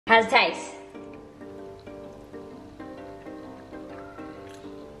How's it taste?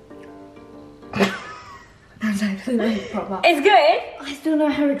 That's actually not proper. It's good? I still don't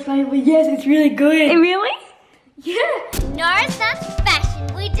know how to explain it, but yes, it's really good. Really? Yeah. Norris Nuts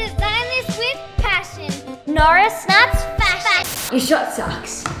Fashion. We design this with passion. Norris Nuts Fashion. Your shot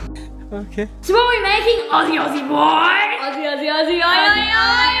sucks. Okay. So what are we making? Aussie boy! Aussie. We're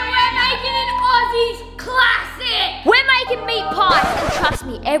making an Aussie's classic! We're making meat pie. And trust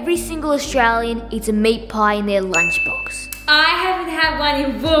me, every single Australian eats a meat pie in their lunchbox. I haven't had one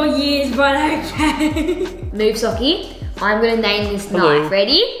in 4 years, but okay. Move, Socky. I'm gonna name this knife.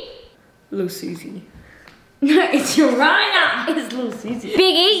 Ready? Little Susie. No, it's Sharina. It's Little Susie.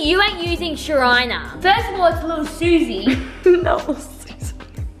 Biggie, you ain't using Sharina. First of all, it's Little Susie. No, Little Susie.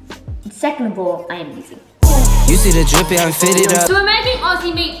 Second of all, I am using. You see the drippy, I'm fitted up. So we're making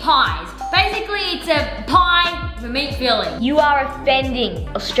Aussie meat pies. Basically, it's a pie with meat filling. You are offending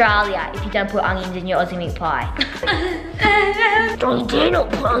Australia if you don't put onions in your Aussie meat pie. Don't dare not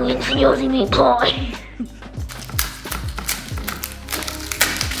put onions in your Aussie meat pie.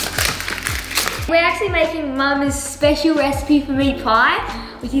 We're actually making Mama's special recipe for meat pie,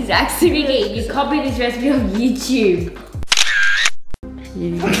 which is actually Biggie. You copied this recipe on YouTube.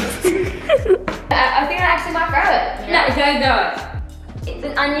 I think I actually might throw it. Yeah. No, don't throw it. It's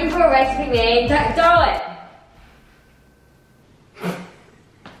an onion for a recipe, man. Don't throw it.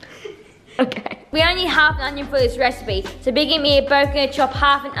 Okay. We only need half an onion for this recipe, so Biggie and me are both gonna chop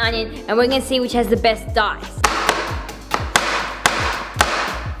half an onion, and we're gonna see which has the best dice.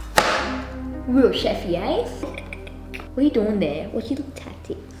 Real chefy, eh? What are you doing there? What's your little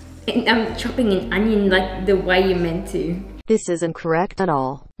tactics? I'm chopping an onion like the way you're meant to. This isn't correct at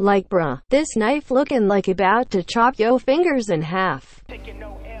all. Like bruh, this knife looking like about to chop yo fingers in half.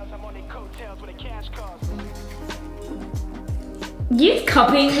 You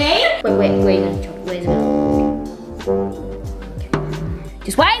copying me? Wait, where are you gonna chop? Where's it?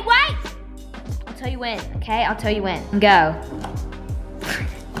 Just wait! I'll tell you when, okay? I'll tell you when. Go.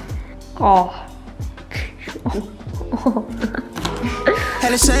 Oh.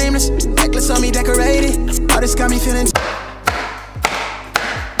 Hella shameless, necklace on me decorated. All this got me feeling.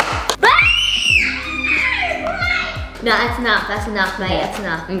 No, that's enough, mate, that's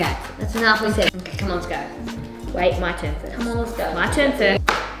enough. Okay, that's enough, we said. Okay, come on, let's go. Wait, my turn first. Come on, let's go. My turn first.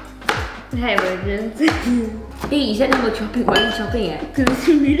 Hey, Virgins. Hey, you said no more chopping, why are you chopping it? Because it's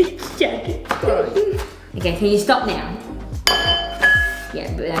really jagged. Okay, can you stop now?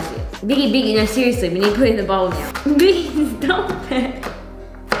 Yeah, but that's it. Biggie, no seriously, we need to put it in the bowl now. Biggie, stop it.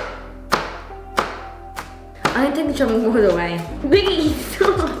 I don't take the chopping board away. Biggie,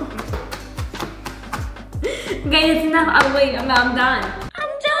 stop. Okay, that's enough. I'm done.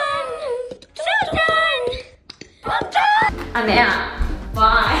 I'm out.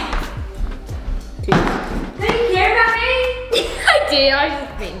 Bye. Do you care about me? I do. I was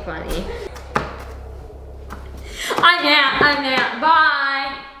just being funny. I'm out.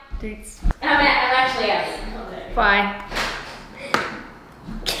 Bye. Dudes. I'm actually out. Bye.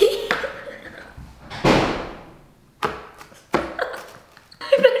 I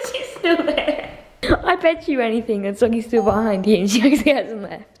bet she's still there. I bet you anything that Socky's still behind here and she actually hasn't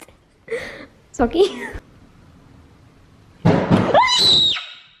left. Socky? That's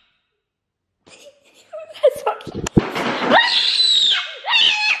Socky.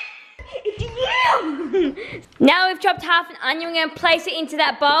 Now we've chopped half an onion, we're gonna place it into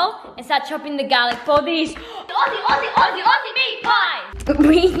that bowl and start chopping the garlic for these Aussie meat pies.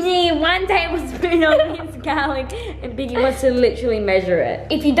 We need 1 tablespoon of minced garlic and Biggie wants to literally measure it.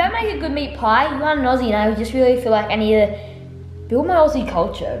 If you don't make a good meat pie, you are an Aussie and I just really feel like I need to build my Aussie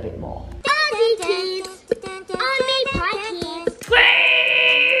culture a bit more. Aussie kids. Meat pie kids.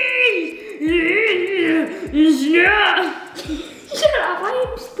 Shut up, I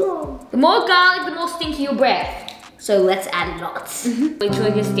am strong. The more garlic, the more stinky your breath. So let's add lots.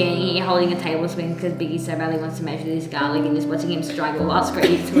 Literally just standing here holding a tablespoon because Biggie so badly wants to measure this garlic and just watching him struggle while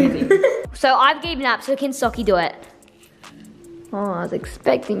screaming to him. So I've given up, so can Socky do it? Oh, I was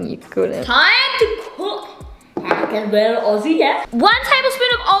expecting you couldn't. Time to cook. I can wear Aussie, yeah? 1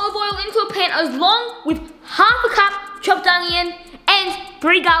 tablespoon of olive oil into a pan as long with half a cup chopped onion and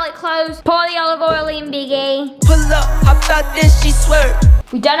 3 garlic cloves. Pour the olive oil in, Biggie. Pull up, hopped out then she swerved.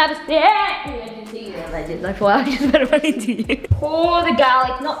 We don't have a stand. Legend. I thought I was just gonna run into you. Pour the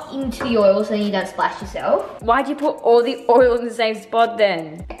garlic not into the oil so you don't splash yourself. Why'd you put all the oil in the same spot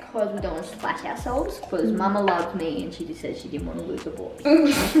then? Because we don't want to splash ourselves. Because Mama loves me and she just said she didn't want to lose a boy.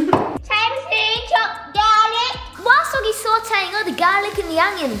 Tablespoon chopped garlic. Whilst Soggy sauteing all the garlic and the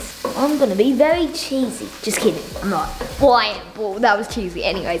onions. I'm gonna be very cheesy. Just kidding, I'm not. Well, I am. Well, that was cheesy.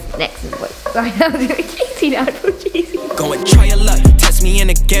 Anyways, next is what. Sorry, that was very cheesy. Now I feel cheesy. Go and try your luck. Test me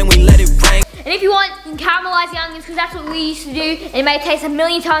in again, we let it rain. And if you want, you can caramelize the onions because that's what we used to do. And it may taste a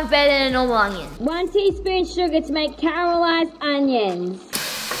million times better than a normal onion. 1 teaspoon sugar to make caramelized onions.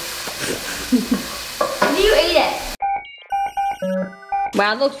 Do you eat it?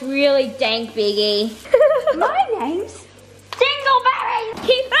 Wow, it looks really dank, Biggie. My name's Dingleberry!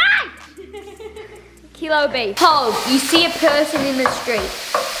 Keep on! Kilo beef. Hold, you see a person in the street.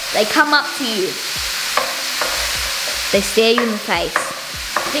 They come up to you. They stare you in the face.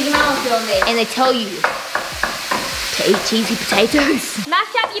 Think about what's doing this. And they tell you to eat cheesy potatoes.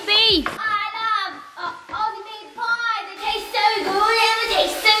 Mash up your beef. I love Aussie beef pie. They taste so good and they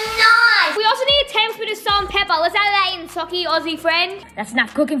taste so nice. We also need a tablespoon of salt and pepper. Let's add that in, Socky, Aussie friend. That's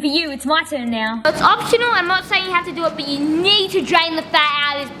enough cooking for you. It's my turn now. It's optional. I'm not saying you have to do it, but you need to drain the fat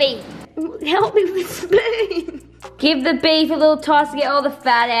out of this beef. Help me with the spoon. Give the beef a little toss to get all the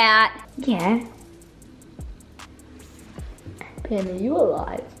fat out. Yeah. Penny, you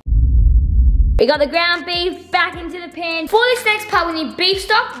alive? We got the ground beef back into the pan. For this next part, we need beef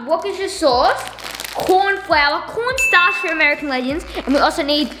stock, Worcestershire sauce, corn flour, cornstarch for American legends, and we also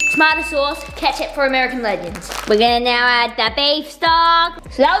need tomato sauce, ketchup for American legends. We're gonna now add the beef stock.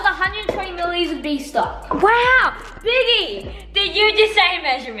 So that was 120 milliliters of beef stock. Wow! Biggie! Did you just say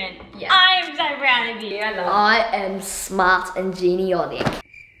measurement? Yeah. I am so proud of you. I love I am smart and genionic.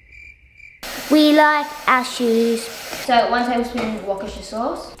 We like our shoes. So 1 tablespoon of Worcestershire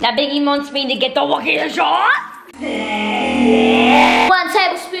sauce. Now Biggie wants me to get the Worcestershire sauce. 1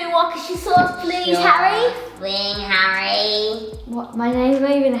 tablespoon Worcestershire sauce, please, Harry. Fling, Harry. What? My name's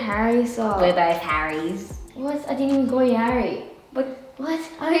not even Harry, so. We're both Harrys. What? I didn't even call you Harry. What?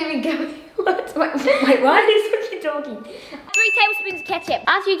 I don't even go. What? Wait, what is what you talking? 3 tablespoons of ketchup.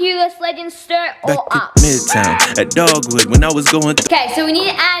 After you do this, legends stir it all Back up. at Midtown, at Dogwood, when I was going through. Okay, so we need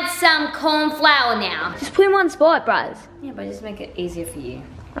to add some corn flour now. Just put in one spot, bros. Yeah, but just make it easier for you.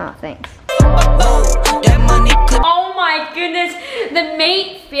 Oh, thanks. Oh my goodness, the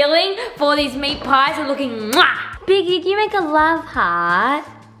meat filling for these meat pies are looking mwah! Biggie, did you make a love heart?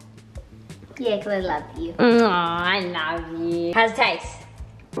 Yeah, because I love you. Oh, I love you. How's it taste?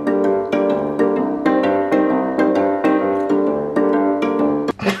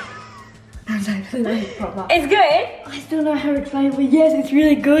 It's good? I still know how to explain it, but yes, it's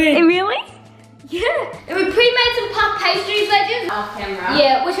really good. Really? Yeah. And we pre-made some puff pastries, legends. Off camera.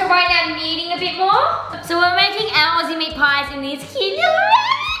 Yeah, which are right now kneading a bit more. So we're making our Aussie meat pies in these cute little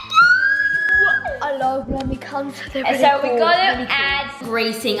I love when we come to the And so we gotta add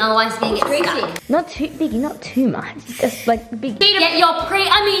greasing, otherwise it's gonna get greasy. Not too biggy, not too much. Just like big. Get your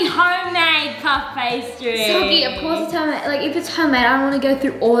homemade puff pastry. Soggy, of course it's homemade. Like if it's homemade, I don't want to go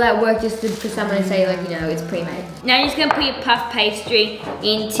through all that work just for someone to say like, you know, it's pre-made. Now you're just gonna put your puff pastry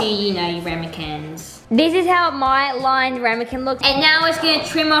into, you know, your ramekins. This is how my lined ramekin looks. And now it's gonna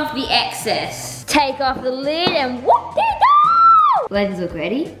trim off the excess. Take off the lid and whoop-de-doo! Legends look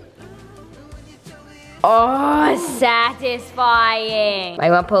ready? Oh, satisfying.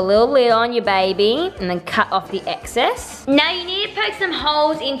 You want to put a little lid on your baby and then cut off the excess. Now you need to poke some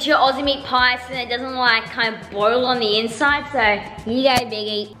holes into your Aussie meat pie so that it doesn't like kind of boil on the inside. So here you go,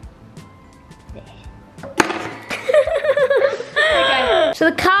 Biggie. Okay. So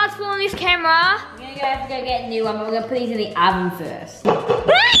the card's full on this camera. We're gonna have to go get a new one, but we're gonna put these in the oven first.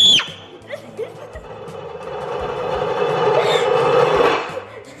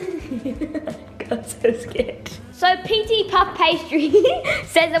 I'm so scared. So PT Puff Pastry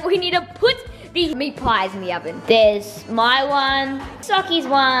says that we need to put these meat pies in the oven. There's my one, Socky's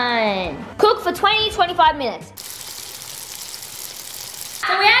one. Cook for 20-25 minutes.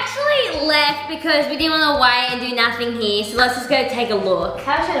 So we actually left because we didn't want to wait and do nothing here, so let's just go take a look.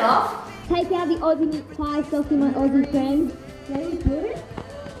 How to shut it off? Take out the Aussie meat pie, Socky, my Aussie friend. Ready to put it?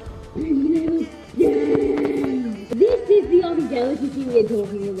 This is the Aussie delicacy we're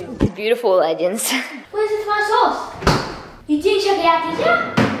talking about. It's beautiful, legends. Where's the tomato sauce? You didn't chuck it out, did you?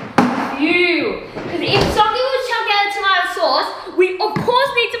 You. Because if Socky was chucked out the tomato sauce, we of course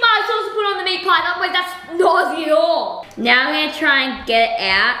need tomato sauce to put on the meat pie. Otherwise, that's not Aussie at all. Now I'm gonna try and get it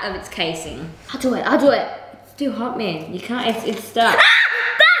out of its casing. I'll do it. It's too hot, man. You can't, it's stuck.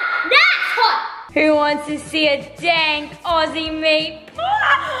 That's hot. Who wants to see a dank Aussie meat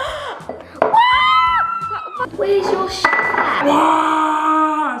pie? Where's your chef at?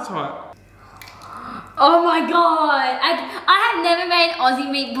 That's hot. Oh my god! I have never made an Aussie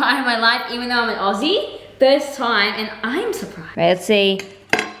meat pie in my life, even though I'm an Aussie. First time, and I'm surprised. Right, let's see.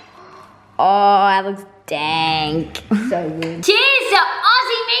 Oh, that looks dank. So good. Cheers to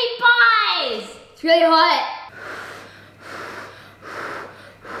Aussie meat pies! It's really hot.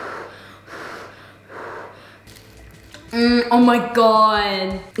 Oh my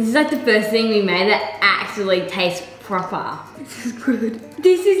god. This is like the first thing we made that actually tastes proper. This is good.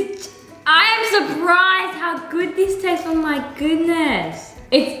 I am surprised how good this tastes. Oh my goodness.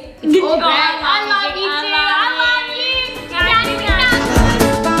 It's all bad. I love you too.